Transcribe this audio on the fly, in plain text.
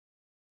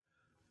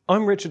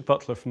I'm Richard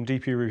Butler from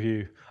DP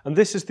Review, and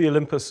this is the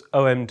Olympus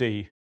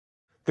OMD,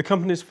 the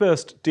company's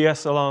first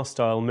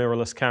DSLR-style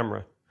mirrorless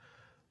camera.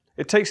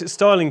 It takes its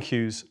styling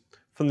cues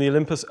from the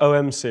Olympus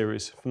OM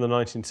series from the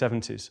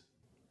 1970s.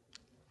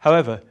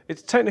 However,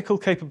 it's technical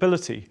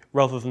capability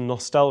rather than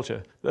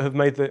nostalgia that have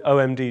made the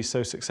OMD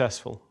so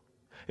successful.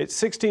 Its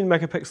 16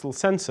 megapixel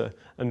sensor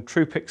and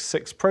TruePix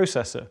 6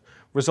 processor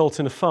result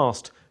in a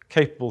fast,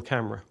 capable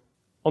camera.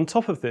 On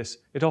top of this,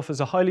 it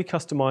offers a highly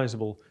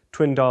customizable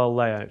twin-dial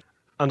layout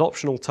and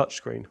optional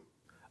touchscreen,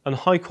 and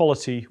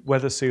high-quality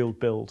weather-sealed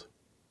build.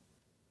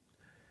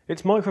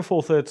 Its micro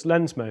four thirds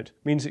lens mount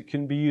means it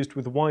can be used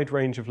with a wide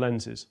range of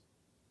lenses.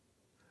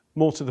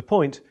 More to the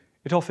point,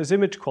 it offers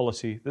image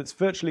quality that's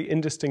virtually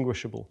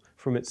indistinguishable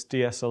from its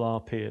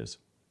DSLR peers.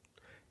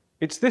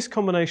 It's this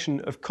combination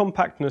of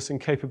compactness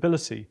and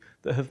capability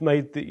that have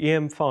made the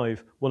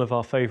E-M5 one of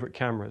our favourite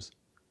cameras,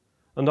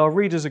 and our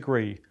readers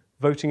agree,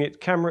 voting it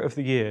Camera of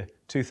the Year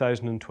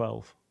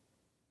 2012.